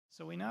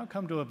So we now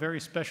come to a very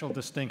special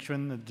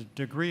distinction, the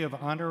degree of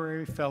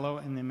Honorary Fellow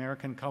in the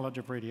American College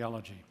of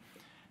Radiology.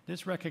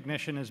 This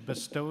recognition is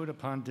bestowed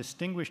upon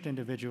distinguished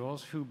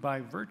individuals who, by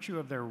virtue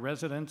of their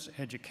residence,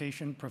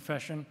 education,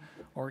 profession,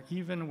 or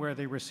even where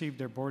they received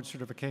their board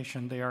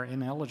certification, they are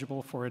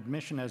ineligible for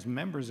admission as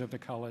members of the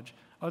college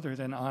other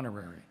than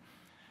honorary.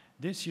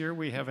 This year,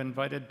 we have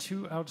invited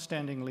two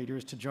outstanding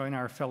leaders to join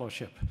our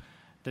fellowship.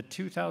 The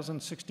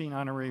 2016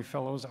 Honorary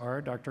Fellows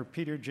are Dr.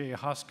 Peter J.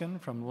 Hoskin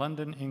from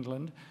London,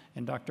 England,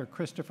 and Dr.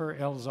 Christopher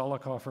L.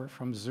 Zollikofer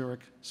from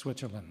Zurich,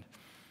 Switzerland.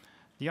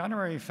 The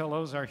Honorary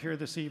Fellows are here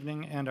this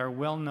evening and are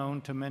well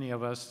known to many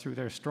of us through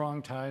their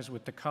strong ties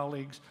with the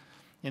colleagues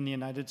in the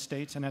United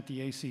States and at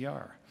the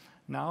ACR.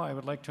 Now I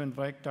would like to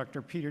invite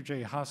Dr. Peter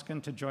J.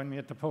 Hoskin to join me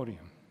at the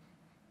podium.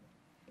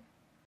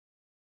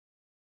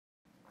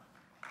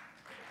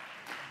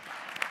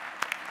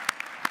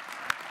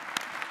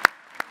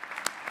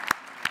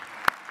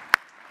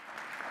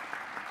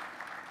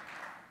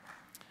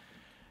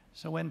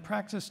 So when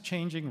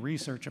practice-changing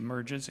research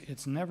emerges,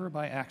 it's never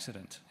by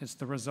accident. It's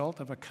the result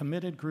of a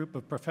committed group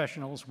of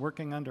professionals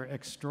working under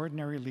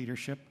extraordinary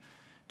leadership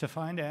to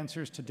find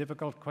answers to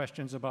difficult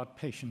questions about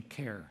patient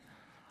care.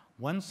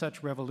 One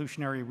such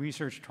revolutionary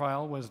research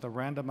trial was the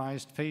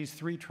randomized phase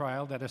 3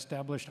 trial that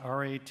established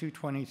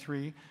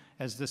RA-223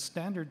 as the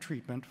standard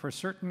treatment for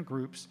certain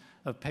groups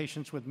of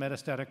patients with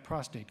metastatic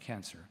prostate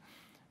cancer.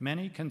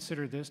 Many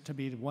consider this to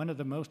be one of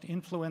the most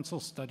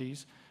influential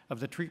studies of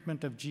the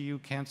treatment of GU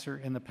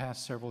cancer in the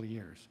past several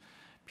years.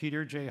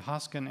 Peter J.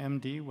 Hoskin,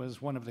 MD,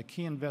 was one of the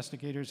key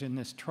investigators in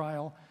this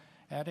trial,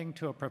 adding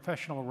to a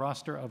professional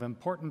roster of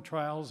important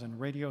trials in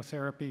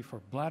radiotherapy for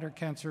bladder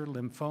cancer,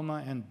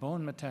 lymphoma, and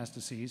bone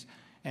metastases,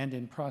 and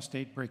in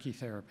prostate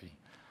brachytherapy.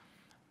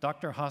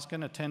 Dr.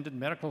 Hoskin attended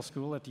medical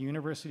school at the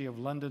University of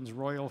London's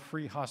Royal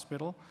Free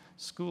Hospital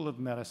School of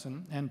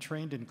Medicine and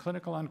trained in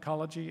clinical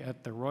oncology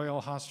at the Royal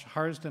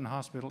Harsden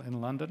Hospital in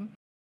London.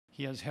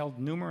 He has held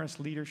numerous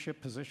leadership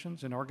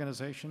positions in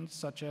organizations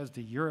such as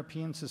the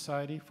European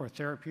Society for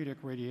Therapeutic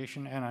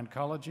Radiation and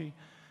Oncology,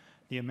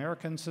 the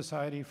American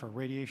Society for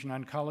Radiation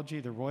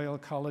Oncology, the Royal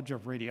College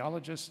of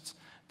Radiologists,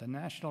 the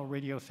National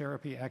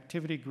Radiotherapy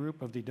Activity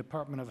Group of the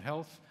Department of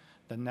Health,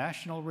 the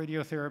National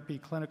Radiotherapy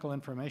Clinical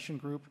Information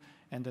Group,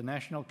 and the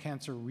National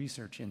Cancer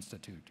Research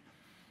Institute.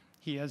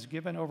 He has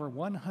given over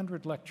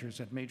 100 lectures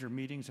at major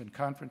meetings and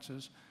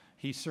conferences.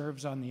 He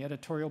serves on the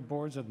editorial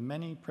boards of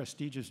many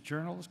prestigious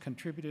journals,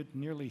 contributed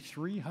nearly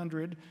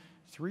 300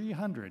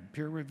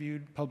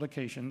 peer-reviewed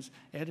publications,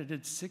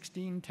 edited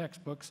 16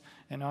 textbooks,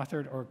 and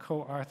authored or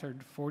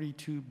co-authored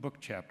 42 book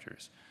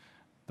chapters.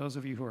 Those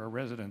of you who are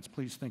residents,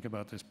 please think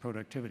about this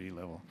productivity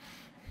level.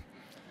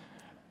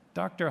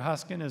 Dr.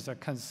 Hoskin is a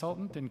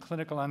consultant in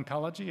clinical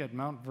oncology at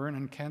Mount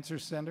Vernon Cancer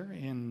Center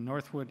in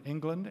Northwood,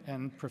 England,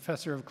 and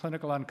professor of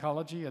clinical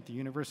oncology at the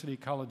University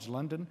College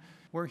London,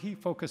 where he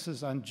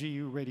focuses on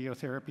GU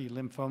radiotherapy,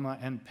 lymphoma,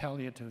 and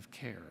palliative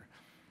care.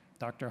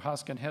 Dr.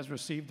 Hoskin has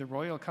received the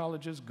Royal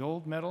College's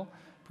Gold Medal,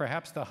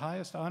 perhaps the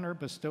highest honor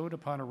bestowed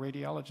upon a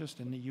radiologist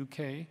in the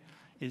UK,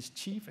 is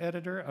chief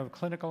editor of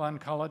Clinical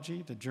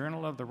Oncology, the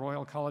Journal of the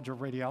Royal College of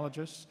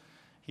Radiologists.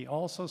 He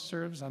also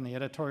serves on the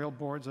editorial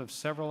boards of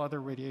several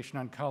other radiation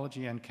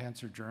oncology and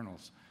cancer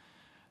journals.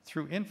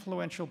 Through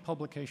influential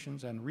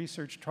publications and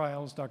research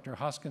trials, Dr.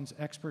 Hoskin's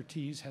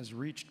expertise has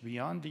reached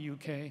beyond the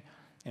UK,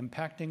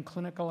 impacting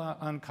clinical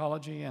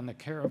oncology and the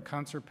care of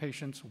cancer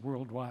patients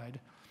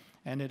worldwide.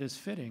 And it is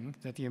fitting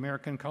that the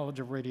American College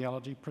of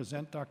Radiology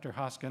present Dr.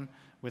 Hoskin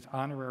with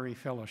honorary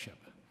fellowship.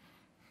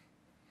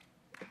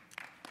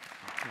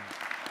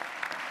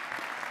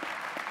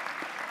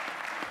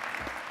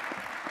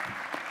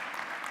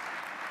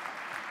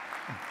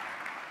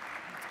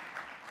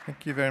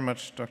 Thank you very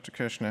much, Dr.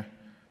 Kirshner.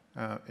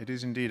 It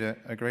is indeed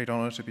a great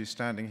honor to be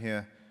standing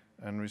here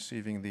and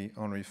receiving the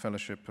honorary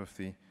fellowship of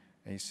the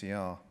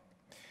ACR.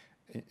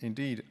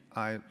 Indeed,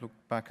 I look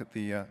back at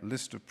the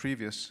list of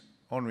previous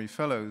honorary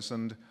fellows,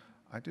 and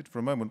I did for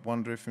a moment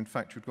wonder if, in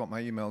fact, you'd got my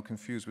email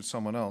confused with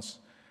someone else,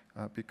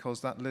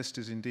 because that list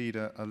is indeed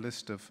a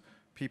list of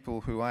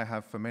people who I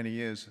have for many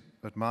years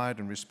admired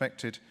and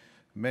respected,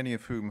 many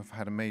of whom have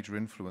had a major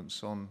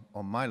influence on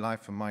my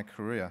life and my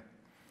career.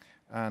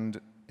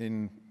 And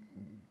in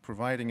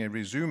providing a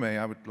resume,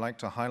 I would like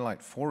to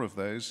highlight 4 of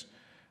those.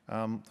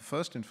 The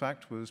first, in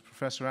fact, was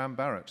Professor Anne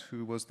Barrett,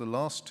 who was the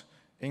last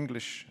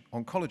English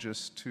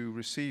oncologist to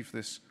receive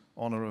this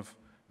honor of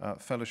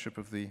fellowship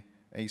of the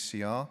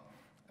ACR,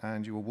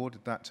 and you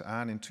awarded that to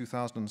Anne in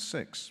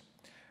 2006.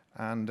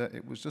 And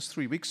it was just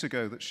 3 weeks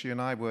ago that she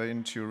and I were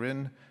in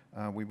Turin.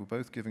 We were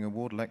both giving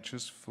award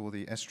lectures for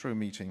the ESTRO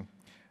meeting,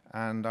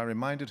 and I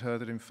reminded her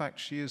that, in fact,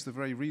 she is the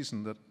very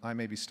reason that I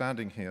may be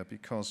standing here,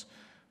 because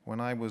when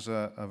I was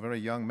a very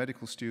young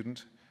medical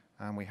student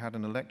and we had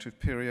an elective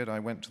period, I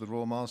went to the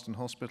Royal Marsden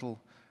Hospital,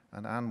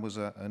 and Anne was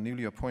a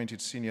newly appointed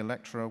senior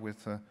lecturer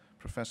with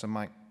Professor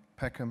Mike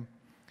Peckham.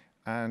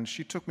 And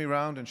she took me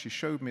around and she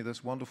showed me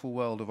this wonderful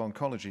world of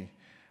oncology.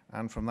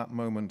 And from that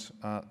moment,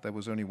 there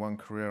was only one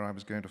career I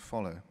was going to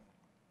follow.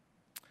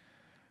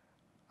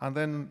 And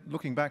then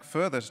looking back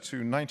further to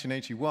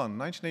 1981,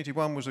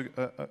 1981 was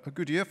a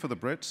good year for the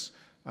Brits.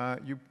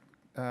 You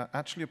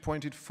actually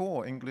appointed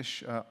 4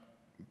 English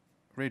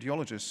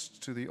radiologists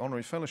to the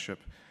Honorary Fellowship.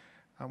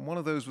 And one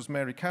of those was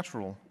Mary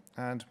Catterall.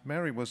 And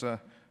Mary was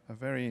a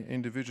very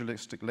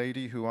individualistic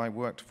lady who I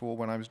worked for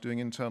when I was doing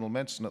internal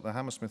medicine at the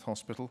Hammersmith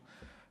Hospital.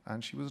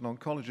 And she was an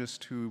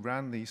oncologist who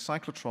ran the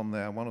cyclotron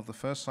there, one of the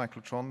first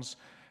cyclotrons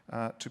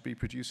to be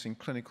producing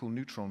clinical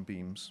neutron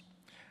beams.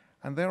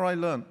 And there I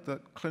learnt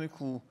that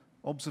clinical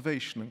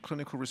observation and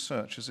clinical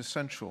research is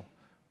essential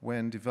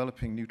when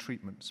developing new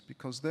treatments,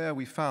 because there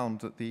we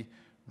found that the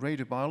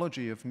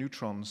radiobiology of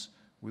neutrons,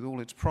 with all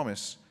its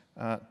promise,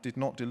 did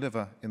not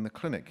deliver in the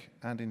clinic,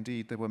 and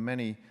indeed there were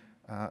many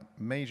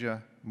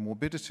major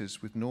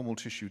morbidities with normal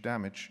tissue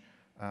damage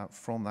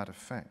from that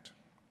effect.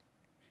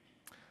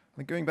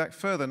 And going back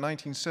further,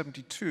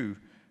 1972,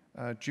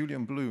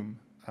 Julian Bloom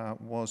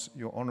was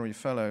your honorary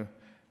fellow,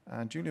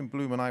 and Julian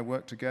Bloom and I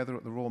worked together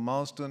at the Royal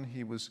Marsden.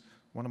 He was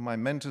one of my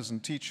mentors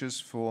and teachers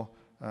for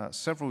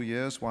several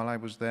years while I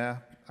was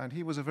there, and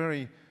he was a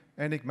very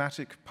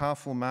enigmatic,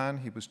 powerful man.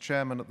 He was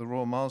chairman at the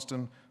Royal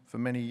Marsden for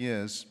many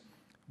years.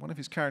 One of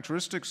his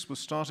characteristics was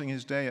starting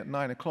his day at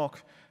 9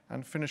 o'clock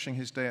and finishing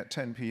his day at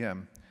 10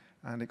 p.m.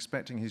 and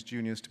expecting his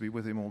juniors to be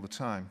with him all the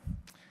time.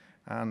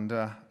 And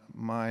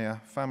my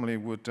family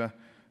would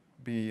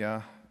be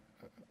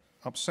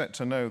upset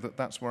to know that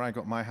that's where I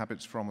got my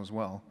habits from as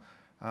well.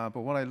 But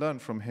what I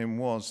learned from him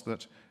was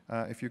that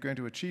if you're going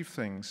to achieve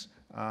things,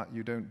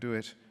 you don't do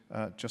it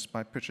just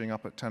by pitching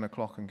up at 10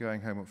 o'clock and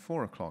going home at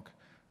 4 o'clock.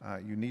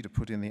 You need to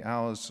put in the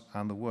hours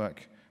and the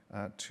work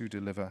to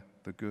deliver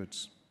the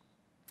goods.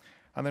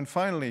 And then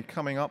finally,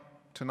 coming up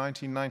to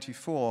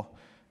 1994,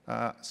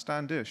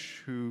 Stan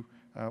Dish, who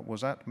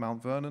was at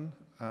Mount Vernon,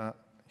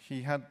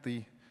 he had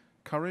the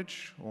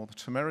courage or the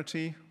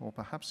temerity or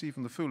perhaps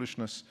even the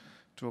foolishness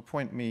to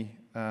appoint me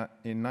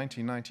in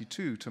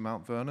 1992 to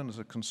Mount Vernon as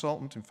a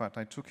consultant. In fact,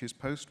 I took his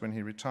post when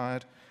he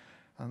retired,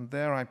 and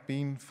there I've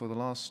been for the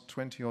last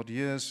 20-odd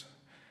years.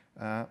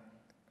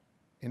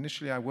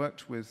 Initially, I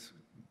worked with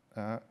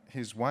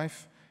his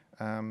wife,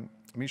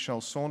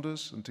 Michelle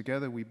Saunders, and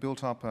together we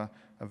built up a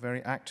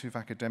very active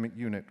academic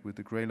unit with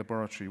the Gray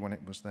Laboratory when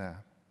it was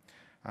there.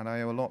 And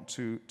I owe a lot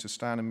to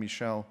Stan and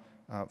Michelle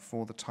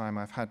for the time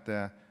I've had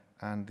there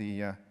and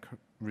the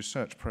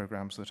research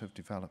programs that have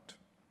developed.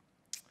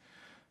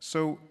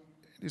 So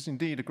it is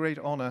indeed a great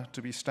honor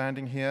to be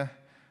standing here.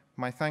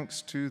 My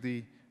thanks to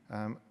the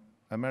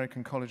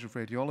American College of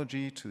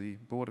Radiology, to the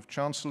Board of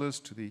Chancellors,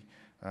 to the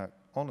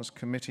Honors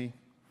Committee.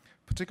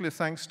 Particular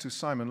thanks to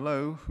Simon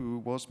Lowe, who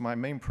was my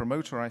main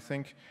promoter, I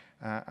think,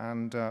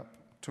 and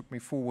took me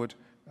forward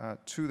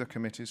to the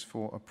committees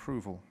for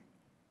approval.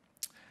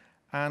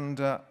 And,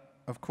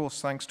 of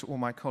course, thanks to all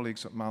my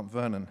colleagues at Mount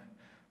Vernon.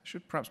 I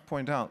should perhaps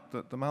point out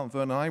that the Mount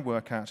Vernon I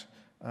work at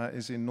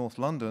is in North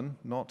London,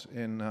 not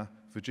in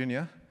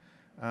Virginia.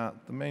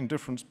 The main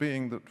difference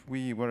being that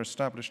we were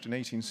established in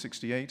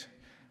 1868,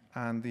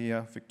 and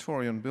the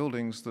Victorian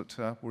buildings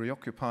that were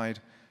occupied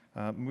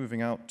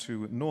moving out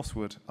to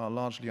northward are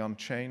largely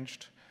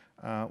unchanged,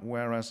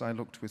 whereas I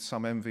looked with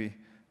some envy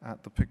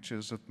at the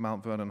pictures of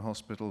Mount Vernon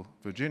Hospital,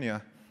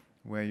 Virginia,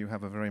 where you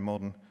have a very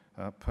modern,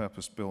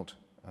 purpose-built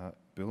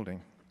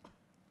building.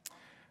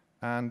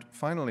 And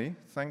finally,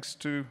 thanks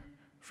to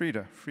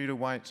Frida. Frida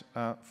White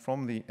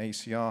from the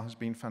ACR has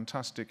been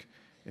fantastic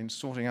in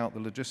sorting out the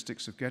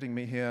logistics of getting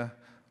me here,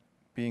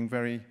 being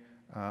very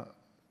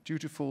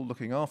dutiful,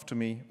 looking after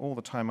me all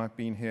the time I've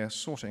been here,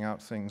 sorting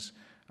out things,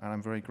 and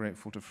I'm very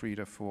grateful to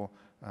Frida for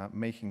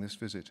making this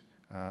visit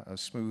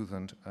as smooth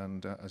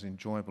and as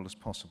enjoyable as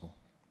possible.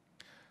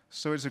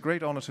 So it's a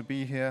great honor to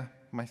be here.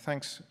 My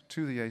thanks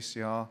to the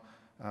ACR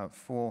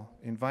for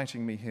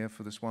inviting me here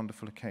for this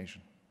wonderful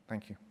occasion.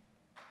 Thank you.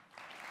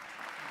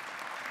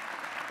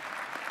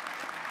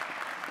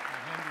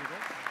 I'll hand you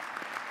this.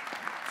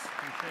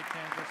 You shake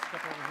hands, just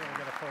step over here and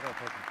get a photo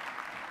taken.